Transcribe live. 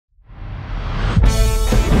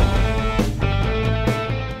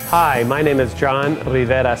Hi, my name is John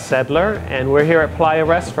Rivera Sedlar, and we're here at Playa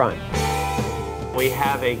Restaurant. We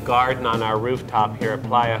have a garden on our rooftop here at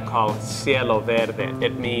Playa called Cielo Verde.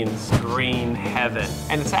 It means green heaven.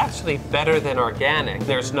 And it's actually better than organic.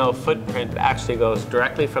 There's no footprint. It actually goes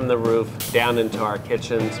directly from the roof down into our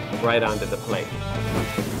kitchens, right onto the plate.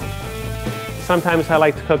 Sometimes I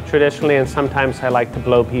like to cook traditionally, and sometimes I like to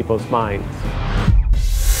blow people's minds.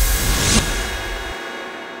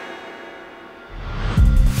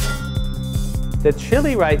 The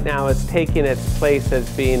chili right now is taking its place as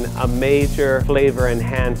being a major flavor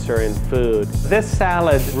enhancer in food. This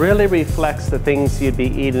salad really reflects the things you'd be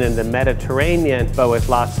eating in the Mediterranean, but with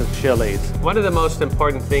lots of chilies. One of the most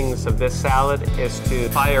important things of this salad is to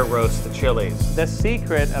fire roast the chilies. The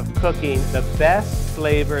secret of cooking the best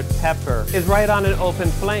flavored pepper is right on an open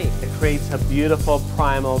flame. It creates a beautiful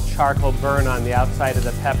primal charcoal burn on the outside of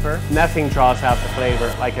the pepper. Nothing draws out the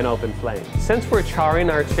flavor like an open flame. Since we're charring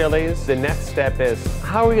our chilies, the next step is,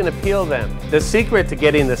 how are we going to peel them? The secret to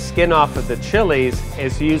getting the skin off of the chilies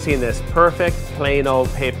is using this perfect plain old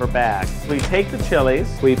paper bag. We take the chilies,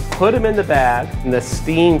 we put them in the bag, and the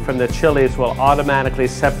steam from the chilies will automatically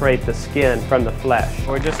separate the skin from the flesh.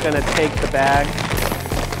 We're just going to take the bag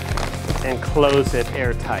and close it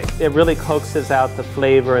airtight. It really coaxes out the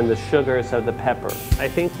flavor and the sugars of the pepper. I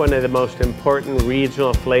think one of the most important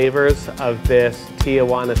regional flavors of this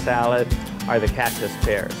Tijuana salad are the cactus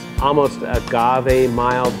pears. Almost agave,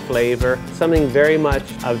 mild flavor, something very much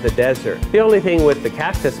of the desert. The only thing with the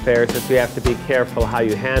cactus pears is you have to be careful how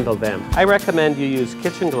you handle them. I recommend you use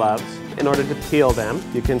kitchen gloves in order to peel them.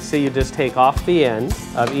 You can see you just take off the end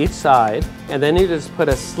of each side, and then you just put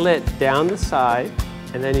a slit down the side,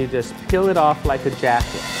 and then you just peel it off like a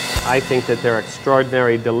jacket. I think that they're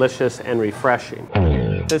extraordinary, delicious, and refreshing.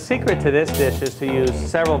 The secret to this dish is to use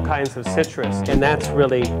several kinds of citrus, and that's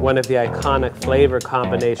really one of the iconic flavor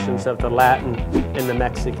combinations of the Latin and the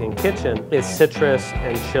Mexican kitchen is citrus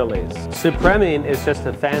and chilies. Supreming is just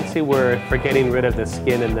a fancy word for getting rid of the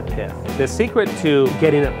skin and the pith. The secret to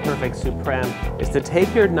getting a perfect supreme is to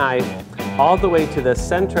take your knife all the way to the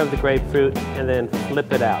center of the grapefruit and then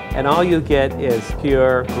flip it out. And all you get is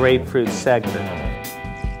pure grapefruit segment.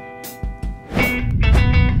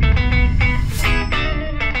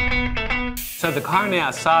 So the carne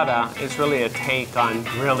asada is really a take on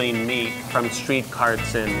grilling meat from street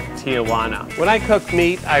carts in Tijuana. When I cook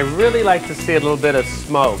meat, I really like to see a little bit of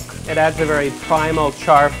smoke. It adds a very primal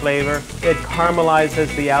char flavor. It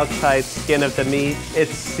caramelizes the outside skin of the meat. It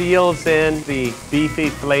seals in the beefy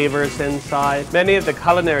flavors inside. Many of the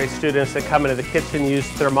culinary students that come into the kitchen use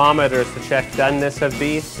thermometers to check doneness of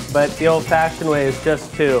beef, but the old-fashioned way is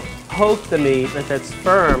just to poke the meat. If it's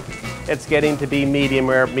firm, it's getting to be medium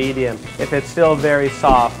rare, medium. If it's still very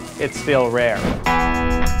soft, it's still rare.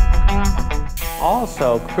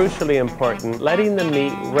 Also, crucially important, letting the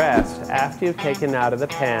meat rest after you've taken it out of the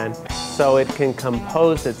pan so it can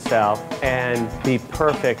compose itself and be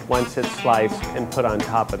perfect once it's sliced and put on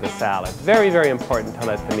top of the salad. Very, very important to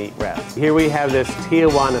let the meat rest. Here we have this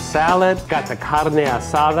Tijuana salad, got the carne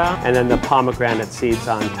asada, and then the pomegranate seeds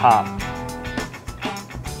on top.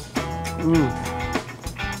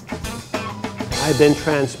 I've been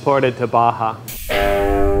transported to Baja.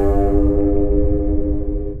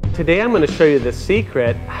 Today I'm going to show you the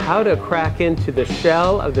secret, how to crack into the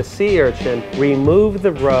shell of the sea urchin, remove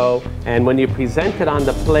the roe, and when you present it on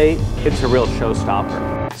the plate, it's a real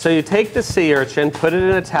showstopper. So you take the sea urchin, put it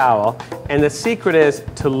in a towel, and the secret is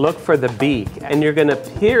to look for the beak. And you're going to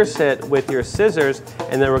pierce it with your scissors,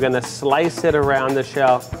 and then we're going to slice it around the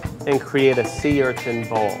shell and create a sea urchin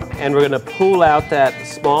bowl. And we're going to pull out that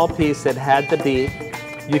small piece that had the beak.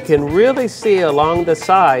 You can really see along the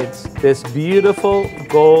sides this beautiful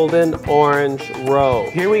golden orange roe.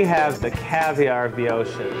 Here we have the caviar of the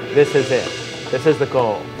ocean. This is it. This is the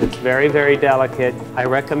gold. It's very, very delicate. I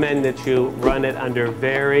recommend that you run it under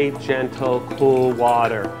very gentle, cool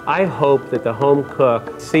water. I hope that the home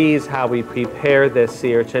cook sees how we prepare this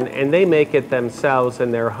sea urchin and they make it themselves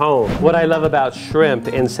in their home. What I love about shrimp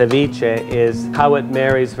in ceviche is how it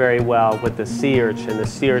marries very well with the sea urchin. The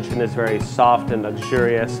sea urchin is very soft and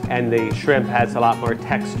luxurious, and the shrimp has a lot more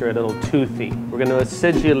texture, a little toothy. We're going to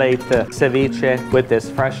acidulate the ceviche with this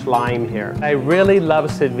fresh lime here. I really love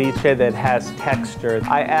ceviche that has texture.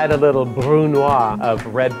 I add a little brunoise of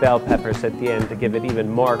red bell peppers at the end to give it even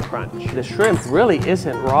more crunch. The shrimp really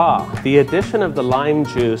isn't raw. The addition of the lime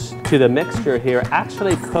juice to the mixture here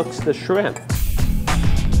actually cooks the shrimp.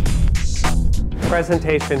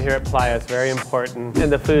 Presentation here at Playa is very important,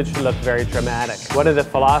 and the food should look very dramatic. One of the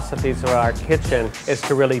philosophies of our kitchen is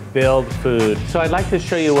to really build food. So I'd like to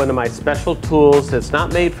show you one of my special tools that's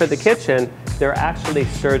not made for the kitchen, they're actually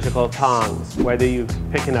surgical tongs. Whether you're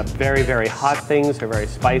picking up very, very hot things or very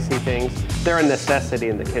spicy things, they're a necessity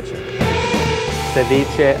in the kitchen.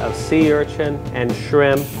 Ceviche of sea urchin and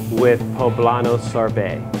shrimp with poblano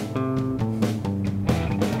sorbet.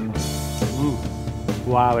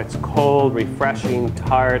 Wow, it's cold, refreshing,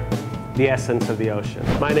 tart, the essence of the ocean.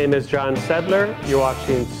 My name is John Sedlar. You're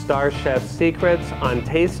watching Star Chef Secrets on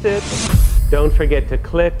Tasted. Don't forget to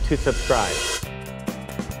click to subscribe.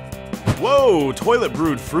 Whoa, toilet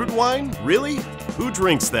brewed fruit wine? Really? Who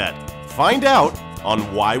drinks that? Find out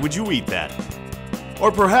on Why Would You Eat That?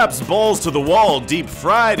 Or perhaps balls to the wall deep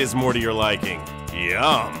fried is more to your liking.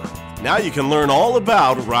 Yum! Now you can learn all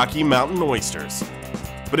about Rocky Mountain oysters.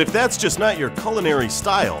 But if that's just not your culinary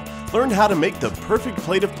style, learn how to make the perfect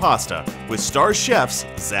plate of pasta with star chefs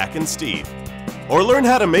Zach and Steve. Or learn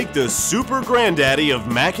how to make the super granddaddy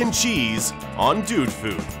of mac and cheese on Dude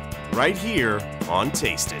Food, right here on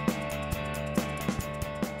Tasted.